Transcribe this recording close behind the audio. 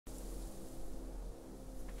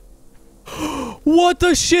What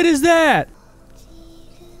the shit is that?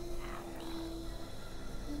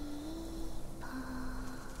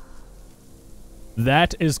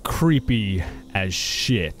 That is creepy as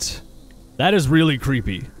shit. That is really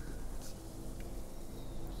creepy.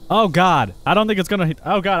 Oh god, I don't think it's gonna,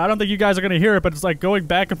 oh god, I don't think you guys are gonna hear it, but it's like going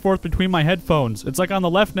back and forth between my headphones. It's like on the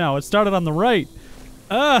left now, it started on the right.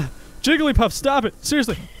 Jigglypuff, stop it,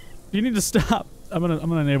 seriously. You need to stop. I'm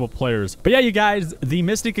gonna enable players. But yeah, you guys, the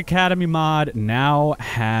Mystic Academy mod now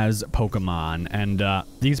has Pokemon, and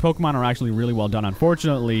these Pokemon are actually really well done.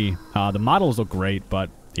 Unfortunately, the models look great, but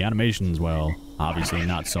the animations, well, obviously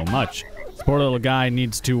not so much. This poor little guy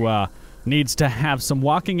needs to have some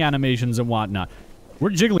walking animations and whatnot.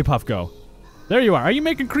 Where'd Jigglypuff go? There you are. Are you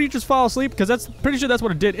making creatures fall asleep? Because that's pretty sure that's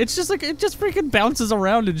what it did. It's just like, it just freaking bounces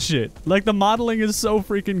around and shit. Like, the modeling is so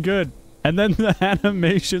freaking good. And then the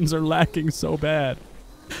animations are lacking so bad.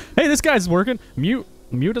 Hey, this guy's working. Mew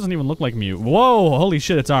doesn't even look like Mew. Whoa, holy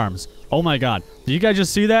shit, it's arms. Oh my god. Did you guys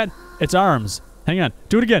just see that? It's arms. Hang on.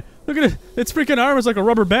 Do it again. Look at it. Its freaking arm is like a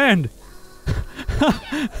rubber band.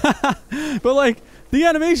 But like, the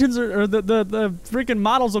animations are, the freaking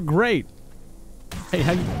models are great. Hey,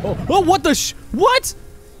 how you, oh, what the what?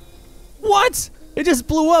 What? It just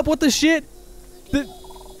blew up, what the shit?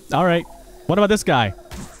 Alright, what about this guy?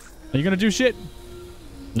 Are you gonna do shit?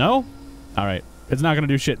 No? Alright, it's not gonna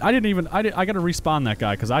do shit. I gotta respawn that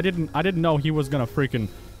guy, because I didn't know he was gonna freaking,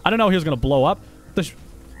 I didn't know he was gonna blow up.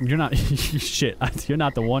 You're not, shit, you're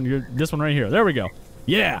not the one, you're this one right here. There we go.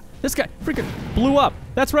 Yeah, this guy freaking blew up.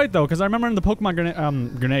 That's right, though, because I remember in the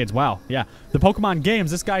Pokemon grenades, wow, yeah. The Pokemon games,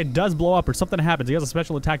 this guy does blow up or something happens. He has a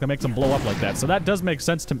special attack that makes him blow up like that. So that does make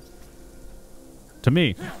sense to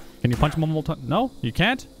me. Can you punch him one more time? No? You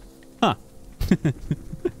can't? Huh.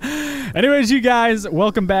 Anyways, you guys,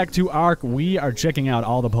 welcome back to ARK. We are checking out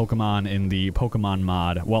all the Pokemon in the Pokemon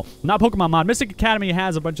mod. Well, not Pokemon mod. Mystic Academy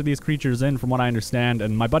has a bunch of these creatures in, from what I understand,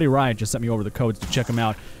 and my buddy Ryan just sent me over the codes to check them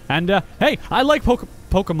out. And, hey, I like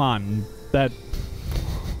Pokemon that...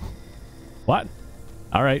 What?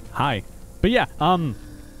 Alright, hi. But yeah,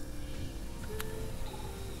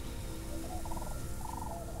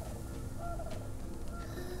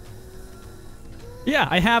 yeah,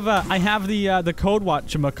 I have the code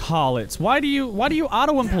whatchamacallits. Why do you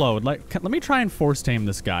auto implode? Like, let me try and force tame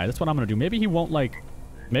this guy. That's what I'm gonna do. Maybe he won't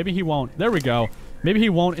maybe he won't. There we go. Maybe he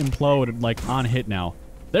won't implode like on hit now.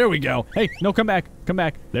 There we go. Hey, no, come back. Come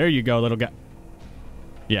back. There you go, little guy.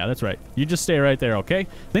 Yeah, that's right. You just stay right there, okay?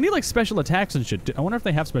 They need like special attacks and shit. I wonder if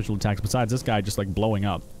they have special attacks besides this guy just like blowing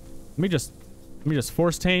up. Let me just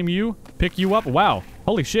force tame you, pick you up. Wow.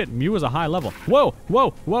 Holy shit, Mew is a high level. Whoa,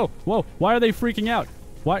 whoa, whoa, whoa. Why are they freaking out?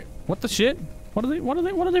 Why? What the shit? What are they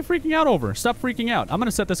freaking out over? Stop freaking out. I'm gonna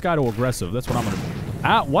set this guy to aggressive. That's what I'm gonna do.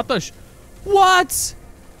 Ah, what the what?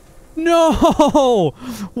 No!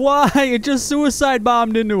 Why? It just suicide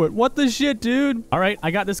bombed into it. What the shit, dude? All right,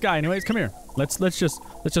 I got this guy. Anyways, come here. Let's just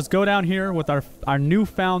go down here with our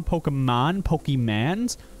newfound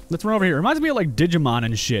Pokemans. Let's run over here. It reminds me of like Digimon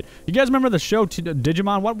and shit. You guys remember the show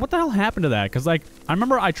Digimon? What the hell happened to that? Because like I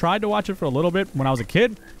remember I tried to watch it for a little bit when I was a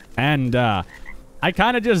kid, and I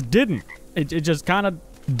kind of just didn't. It just kind of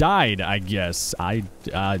died, I guess.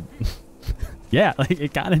 Yeah, like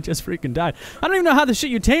it kind of just freaking died. I don't even know how the shit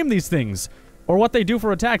you tame these things. Or what they do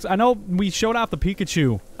for attacks. I know we showed off the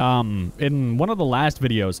Pikachu in one of the last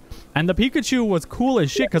videos. And the Pikachu was cool as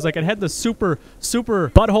shit because like it had the super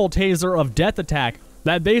butthole taser of death attack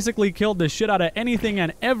that basically killed the shit out of anything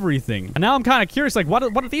and everything. And now I'm kind of curious, like, what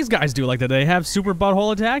do these guys do? Like, do they have super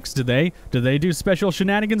butthole attacks? Do they do special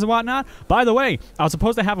shenanigans and whatnot? By the way, I was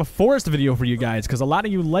supposed to have a forest video for you guys, because a lot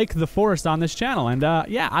of you like the forest on this channel. And,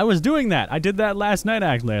 yeah, I was doing that. I did that last night,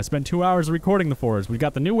 actually. I spent 2 hours recording the forest. We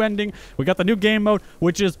got the new ending. We got the new game mode,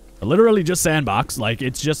 which is literally just sandbox. Like,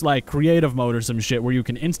 it's just like creative mode or some shit where you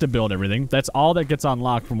can insta-build everything. That's all that gets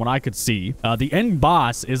unlocked from what I could see. The end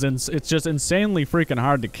boss is, it's just insanely freaking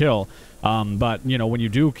hard to kill. But, you know, when you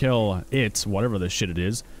do kill it, whatever the shit it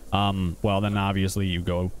is, well, then obviously you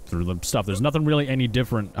go through the stuff. There's nothing really any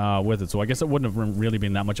different with it, so I guess it wouldn't have really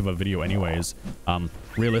been that much of a video anyways,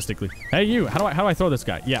 realistically. Hey, you! How do I throw this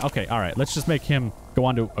guy? Yeah, okay, alright. Let's just make him go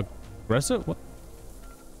on to aggressive? What?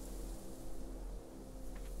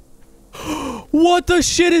 What the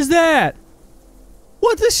shit is that?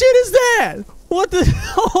 What the shit is that? What the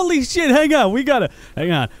holy shit? Hang on, we gotta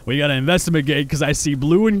investigate because I see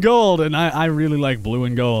blue and gold, and I really like blue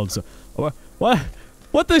and gold. So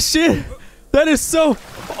what the shit? That is so.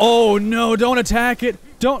 Oh no! Don't attack it!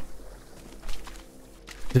 Don't.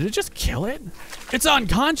 Did it just kill it? It's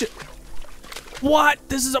unconscious. What?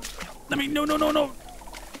 This is a. I mean, no. Don't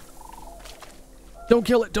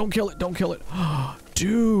kill it! Don't kill it! Don't kill it!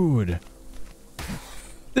 Dude.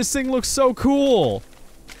 This thing looks so cool.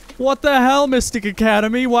 What the hell, Mystic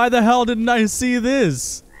Academy? Why the hell didn't I see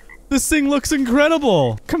this? This thing looks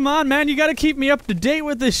incredible. Come on, man. You gotta keep me up to date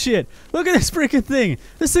with this shit. Look at this freaking thing.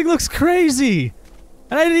 This thing looks crazy.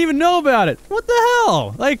 And I didn't even know about it. What the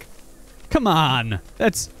hell? Like, come on.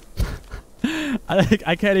 That's...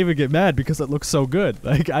 I can't even get mad because it looks so good.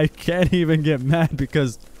 Like, I can't even get mad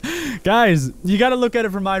because... Guys, you gotta look at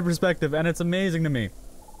it from my perspective, and it's amazing to me.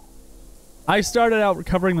 I started out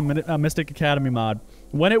covering the Mystic Academy mod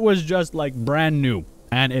when it was just, like, brand new.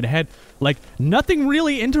 And it had, like, nothing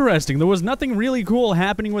really interesting. There was nothing really cool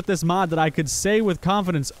happening with this mod that I could say with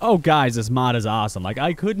confidence, oh, guys, this mod is awesome. Like,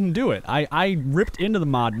 I couldn't do it. I ripped into the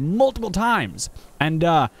mod multiple times. And,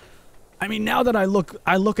 I mean, now that I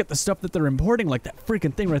look at the stuff that they're importing, like that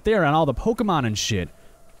freaking thing right there and all the Pokemon and shit,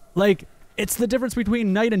 like... It's the difference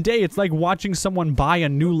between night and day. It's like watching someone buy a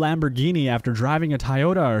new Lamborghini after driving a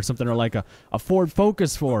Toyota or something, or like a Ford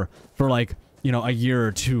Focus for like, you know, a year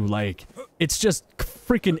or two. Like, it's just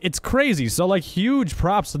freaking, it's crazy. So, like, huge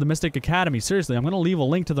props to the Mystic Academy. Seriously, I'm gonna leave a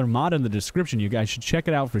link to their mod in the description. You guys should check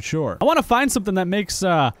it out for sure. I want to find something that makes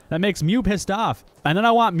Mew pissed off, and then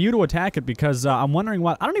I want Mew to attack it because I'm wondering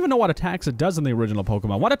what, I don't even know what attacks it does in the original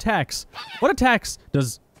Pokemon. What attacks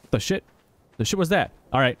does the shit was that?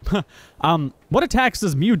 Alright. What attacks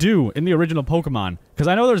does Mew do in the original Pokemon? Because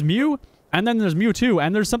I know there's Mew, and then there's Mewtwo,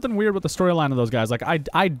 and there's something weird with the storyline of those guys. Like,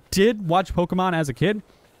 I did watch Pokemon as a kid,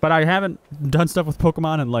 but I haven't done stuff with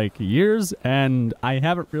Pokemon in, like, years, and I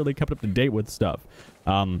haven't really kept up to date with stuff.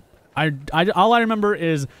 All I remember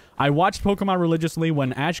is I watched Pokemon religiously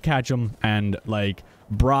when Ash Ketchum and, like,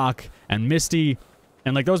 Brock and Misty...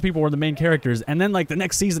 And, like, those people were the main characters. And then, like, the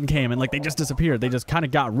next season came and, like, they just disappeared. They just kind of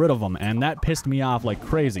got rid of them. And that pissed me off like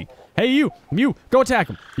crazy. Hey, you! Mew! Go attack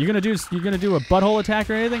him! You gonna do a butthole attack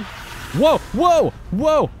or anything? Whoa! Whoa!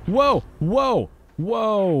 Whoa! Whoa! Whoa!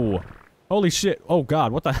 Whoa! Holy shit. Oh,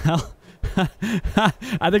 God. What the hell?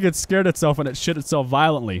 I think it scared itself and it shit itself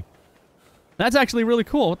violently. That's actually really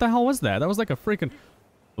cool. What the hell was that? That was like a freaking...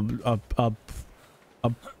 a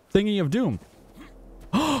thingy of doom.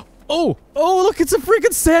 Oh, look, it's a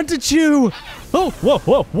freaking Sandachoo! Oh, whoa,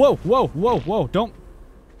 whoa, whoa, whoa, whoa, whoa, don't...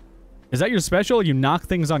 Is that your special? You knock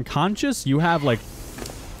things unconscious? You have, like,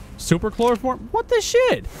 super chloroform? What the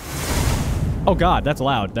shit? Oh, God, that's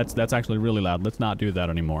loud. That's actually really loud. Let's not do that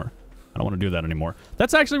anymore. I don't want to do that anymore.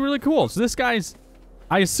 That's actually really cool. So this guy's...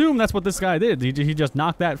 I assume that's what this guy did. He just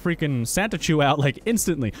knocked that freaking Sandachoo out, like,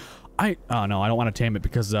 instantly. Oh, no, I don't want to tame it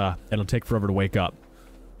because it'll take forever to wake up.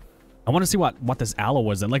 I want to see what this Aloe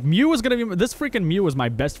was in. Like, Mew is gonna be... This freaking Mew is my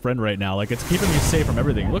best friend right now. Like, it's keeping me safe from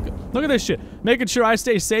everything. Look at this shit. Making sure I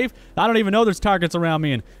stay safe. I don't even know there's targets around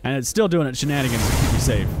me, and it's still doing its shenanigans to keep me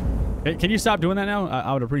safe. Hey, can you stop doing that now?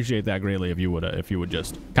 I would appreciate that greatly if you would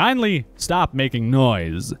just kindly stop making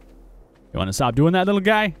noise. You want to stop doing that, little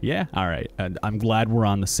guy? Yeah? Alright. I'm glad we're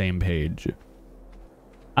on the same page.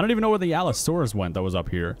 I don't even know where the Allosaurus went that was up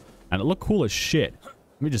here. And it looked cool as shit. Let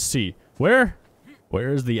me just see.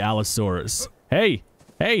 Where's the Allosaurus? Hey,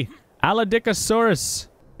 Allodicosaurus.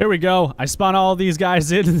 Here we go. I spawn all these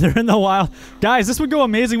guys in, and they're in the wild. Guys, this would go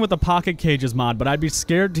amazing with the Pocket Cages mod, but I'd be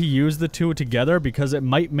scared to use the two together because it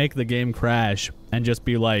might make the game crash and just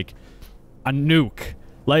be like a nuke.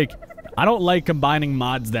 Like, I don't like combining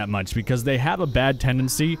mods that much because they have a bad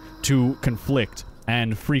tendency to conflict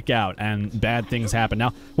and freak out, and bad things happen.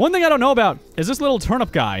 Now, one thing I don't know about is this little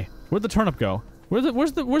turnip guy. Where'd the turnip go?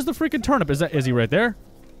 Where's the freaking turnip? Is he right there?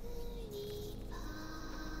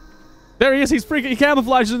 There he is. He's freaking... He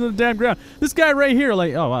camouflages in the damn ground. This guy right here,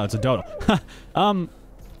 like... Oh, wow, it's a dodo. I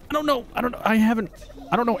don't know. I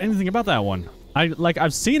don't know anything about that one.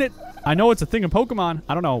 I've seen it. I know it's a thing in Pokemon.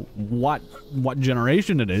 I don't know what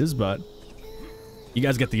generation it is, but... You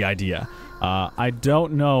guys get the idea. I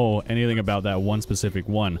don't know anything about that one specific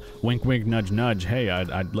one. Wink, wink, nudge, nudge. Hey,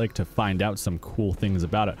 I'd like to find out some cool things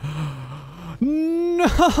about it.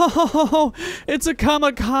 No! It's a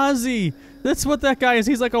kamikaze! That's what that guy is.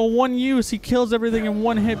 He's like a one use. He kills everything in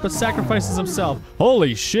one hit, but sacrifices himself.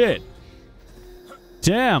 Holy shit!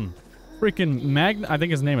 Damn! Freaking I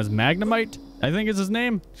think his name is Magnemite? I think is his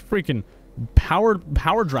name? Freaking power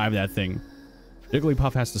drive that thing.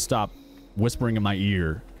 Jigglypuff has to stop whispering in my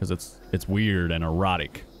ear because it's weird and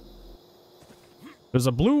erotic. There's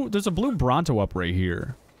a blue Bronto up right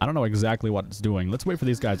here. I don't know exactly what it's doing. Let's wait for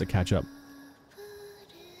these guys to catch up.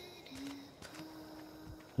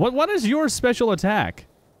 What is your special attack?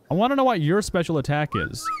 I want to know what your special attack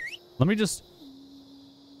is. Let me just...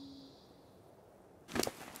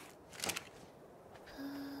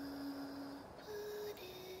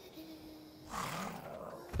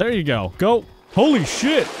 There you go. Go Holy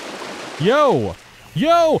shit. Yo.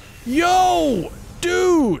 Yo. Yo.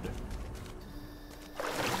 Dude.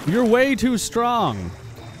 You're way too strong.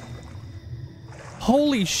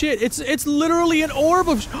 Holy shit. It's literally an orb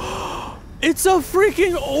of... It's a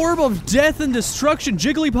freaking orb of death and destruction.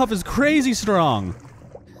 Jigglypuff is crazy strong.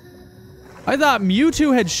 I thought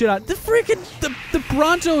Mewtwo had shit on... The freaking... The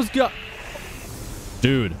Bronto's got...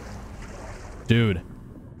 Dude. Dude.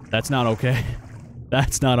 That's not okay.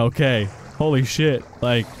 That's not okay. Holy shit.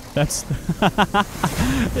 Like, that's...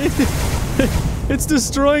 It's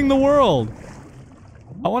destroying the world.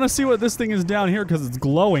 I want to see what this thing is down here because it's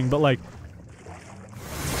glowing, but like...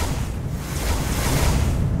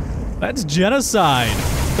 That's genocide.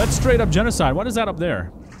 That's straight up genocide. What is that up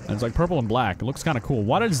there? It's like purple and black. It looks kind of cool.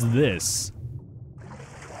 What is this?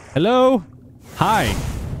 Hello? Hi.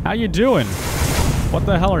 How you doing? What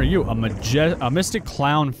the hell are you? A mystic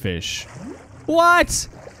clownfish. What?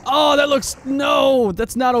 Oh, that looks... No,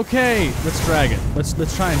 that's not okay. Let's drag it. Let's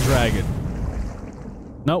try and drag it.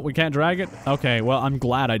 No, we can't drag it? Okay, well, I'm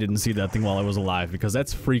glad I didn't see that thing while I was alive because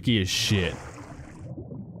that's freaky as shit.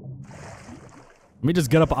 Let me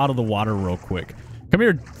just get up out of the water real quick. Come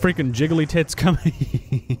here, freaking jiggly tits. Come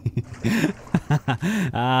here.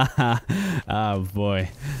 Oh boy,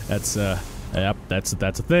 that's yep, that's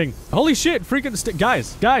a thing. Holy shit,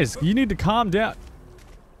 freaking guys, you need to calm down.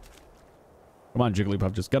 Come on,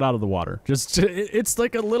 Jigglypuff, just get out of the water. It's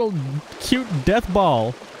like a little cute death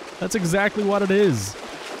ball. That's exactly what it is.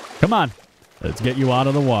 Come on, let's get you out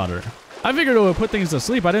of the water. I figured it would put things to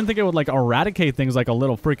sleep. I didn't think it would, like, eradicate things like a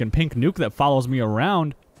little freaking pink nuke that follows me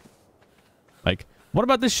around. Like, what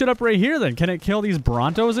about this shit up right here, then? Can it kill these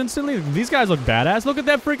Brontos instantly? These guys look badass. Look at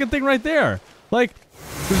that freaking thing right there. Like,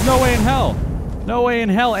 there's no way in hell. No way in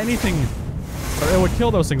hell anything... Or it would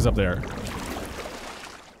kill those things up there.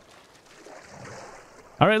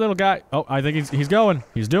 All right, little guy. Oh, I think he's going.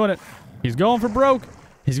 He's doing it. He's going for broke.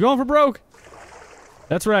 He's going for broke.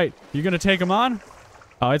 That's right. You're going to take him on?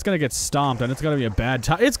 Oh, it's gonna get stomped, and it's gonna be a bad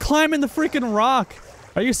time. It's climbing the freaking rock!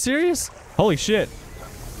 Are you serious? Holy shit.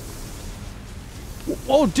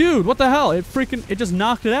 Oh, dude, what the hell? It just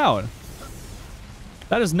knocked it out.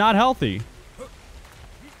 That is not healthy.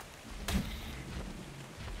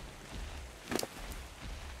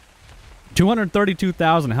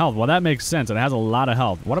 $232,000 health. Well, that makes sense. It has a lot of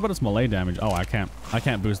health. What about its melee damage? Oh, I can't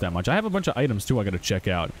boost that much. I have a bunch of items, too, I gotta check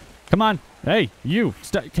out. Come on. Hey, you.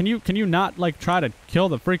 Can you not, like, try to kill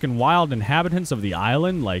the freaking wild inhabitants of the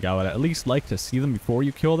island? Like, I would at least like to see them before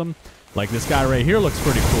you kill them. Like, this guy right here looks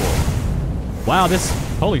pretty cool. Wow,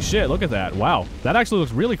 holy shit, look at that. Wow, that actually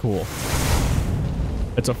looks really cool.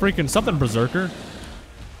 It's a freaking something berserker.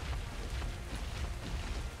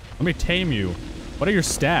 Let me tame you. What are your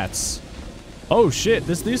stats? Oh, shit,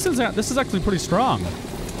 this is actually pretty strong.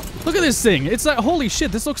 Look at this thing. It's like, holy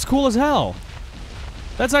shit, this looks cool as hell.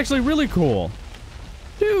 That's actually really cool.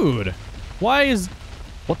 Dude,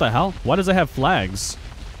 what the hell? Why does it have flags?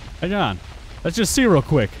 Hang on. Let's just see real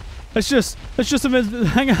quick. Let's just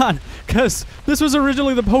hang on. Because this was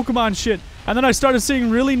originally the Pokemon shit. And then I started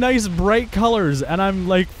seeing really nice bright colors. And I'm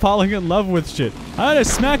like falling in love with shit. I'm gonna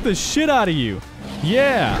smack the shit out of you.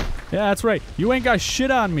 Yeah. Yeah, that's right. You ain't got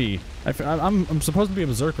shit on me. I'm supposed to be a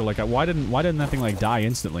berserker. Like, why didn't that thing like die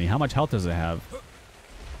instantly? How much health does it have?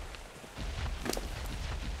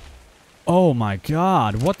 Oh my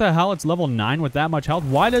god, what the hell? It's level 9 with that much health?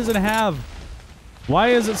 Why is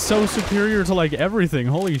it so superior to like everything?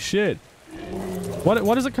 Holy shit.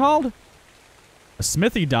 What is it called? A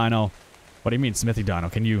Smithy Dino. What do you mean Smithy Dino?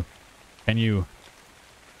 Can you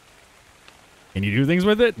do things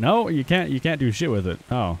with it? No, you can't do shit with it.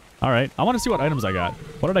 Oh, alright. I want to see what items I got.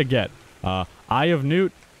 What did I get? Eye of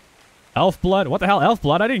Newt. Elf blood. What the hell? Elf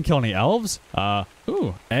blood? I didn't kill any elves.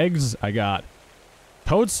 Ooh, eggs. I got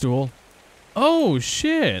toadstool. Oh,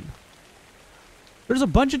 shit. There's a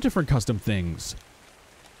bunch of different custom things.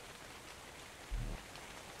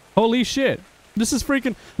 Holy shit. This is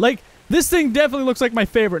freaking... Like, this thing definitely looks like my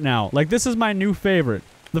favorite now. Like, this is my new favorite.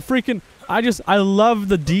 The freaking... I love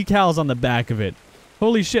the decals on the back of it.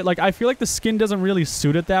 Holy shit. Like, I feel like the skin doesn't really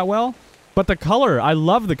suit it that well. But the color, I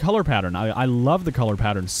love the color pattern. I love the color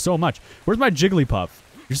pattern so much. Where's my Jigglypuff?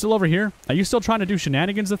 You're still over here? Are you still trying to do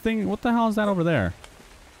shenanigans the thing? What the hell is that over there?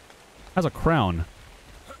 Has a crown.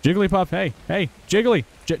 Jigglypuff, hey, Jiggly.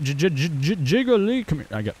 Jiggly, come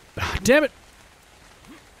here. Damn it.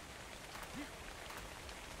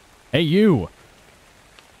 Hey, you.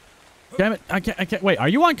 Damn it, I can't, wait, are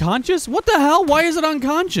you unconscious? What the hell? Why is it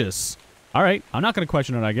unconscious? All right, I'm not gonna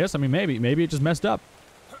question it, I guess. I mean, maybe it just messed up.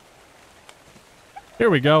 Here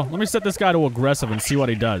we go. Let me set this guy to aggressive and see what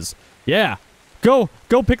he does. Yeah. Go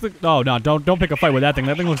pick the... Oh, no, don't pick a fight with that thing.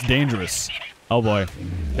 That thing looks dangerous. Oh, boy.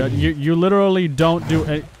 You literally don't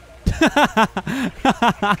do...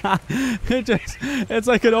 It's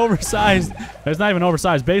like an oversized... It's not even an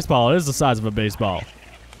oversized baseball. It is the size of a baseball.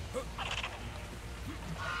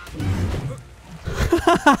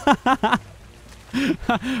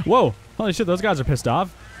 Whoa. Holy shit, those guys are pissed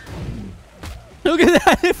off. Look at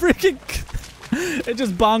that. It freaking... It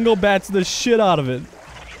just bongo bats the shit out of it.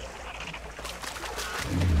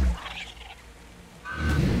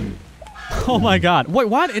 Oh my god. Wait,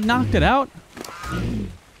 what? It knocked it out?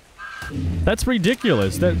 That's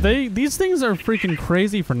ridiculous. These things are freaking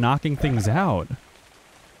crazy for knocking things out.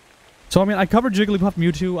 So, I mean, I covered Jigglypuff,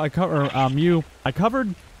 Mewtwo, Mew. I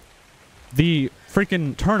covered the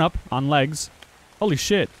freaking turnip on legs. Holy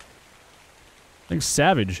shit. Thing's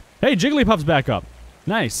savage. Hey, Jigglypuff's back up.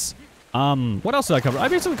 Nice. What else did I cover? I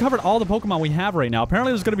basically covered all the Pokemon we have right now.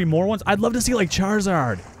 Apparently there's gonna be more ones. I'd love to see, like,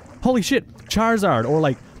 Charizard. Holy shit. Charizard or,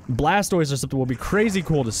 like, Blastoise or something would be crazy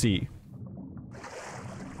cool to see.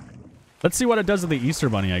 Let's see what it does to the Easter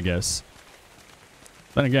Bunny, I guess.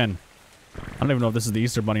 Then again, I don't even know if this is the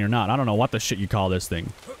Easter Bunny or not. I don't know what the shit you call this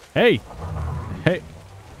thing. Hey! Hey!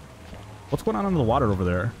 What's going on under the water over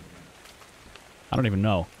there? I don't even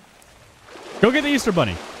know. Go get the Easter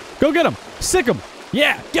Bunny. Go get him. Sick him.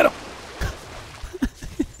 Yeah, get him.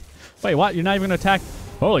 Wait, what? You're not even gonna attack?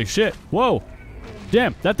 Holy shit. Whoa.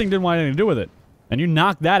 Damn, that thing didn't want anything to do with it. And you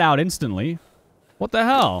knocked that out instantly. What the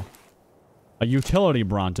hell? A utility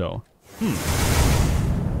Bronto.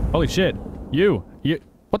 Holy shit. You.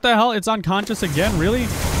 What the hell? It's unconscious again? Really?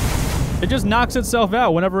 It just knocks itself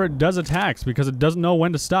out whenever it does attacks because it doesn't know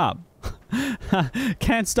when to stop.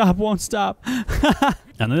 Can't stop, won't stop.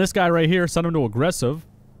 And then this guy right here, send him to aggressive.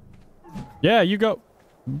 Yeah, you go.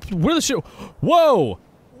 Where the shit? Whoa!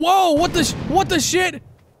 Whoa! What the shit?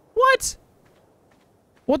 What?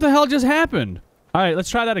 What the hell just happened? All right, let's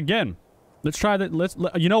try that again. Let's try that.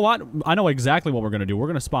 You know what? I know exactly what we're gonna do. We're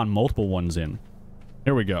gonna spawn multiple ones in.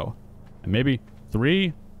 Here we go. And maybe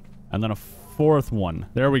 3, and then a 4th one.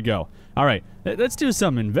 There we go. All right, let's do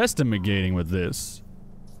some investigating with this.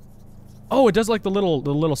 Oh, it does like the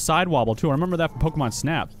little side wobble too. I remember that from Pokemon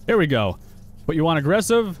Snap. Here we go. But you want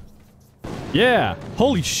aggressive? Yeah.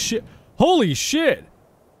 Holy shit. Holy shit.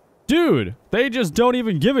 Dude, they just don't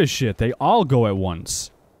even give a shit. They all go at once.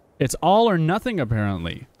 It's all or nothing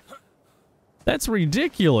apparently. That's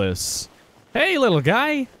ridiculous. Hey, little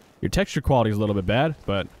guy. Your texture quality is a little bit bad,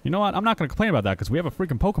 but you know what? I'm not going to complain about that because we have a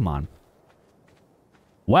freaking Pokemon.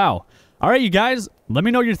 Wow. All right, you guys. Let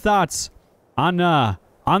me know your thoughts on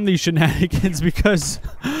these shenanigans because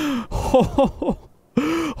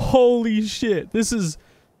holy shit. This is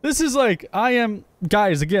like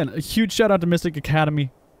guys, again, a huge shout out to Mystic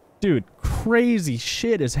Academy. Dude, crazy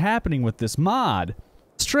shit is happening with this mod.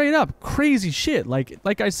 Straight up crazy shit.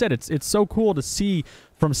 Like I said, it's so cool to see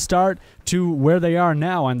from start to where they are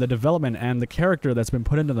now and the development and the character that's been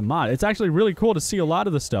put into the mod. It's actually really cool to see a lot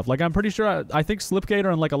of the stuff. Like I'm pretty sure I think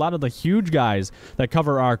Slipgator and like a lot of the huge guys that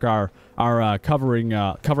cover ARK are covering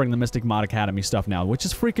the Mystic Mod Academy stuff now, which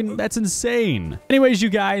is freaking, that's insane. Anyways,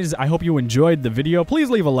 you guys, I hope you enjoyed the video.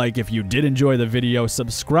 Please leave a like if you did enjoy the video.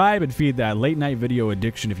 Subscribe and feed that late night video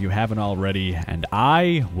addiction if you haven't already. And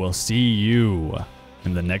I will see you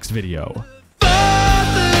in the next video.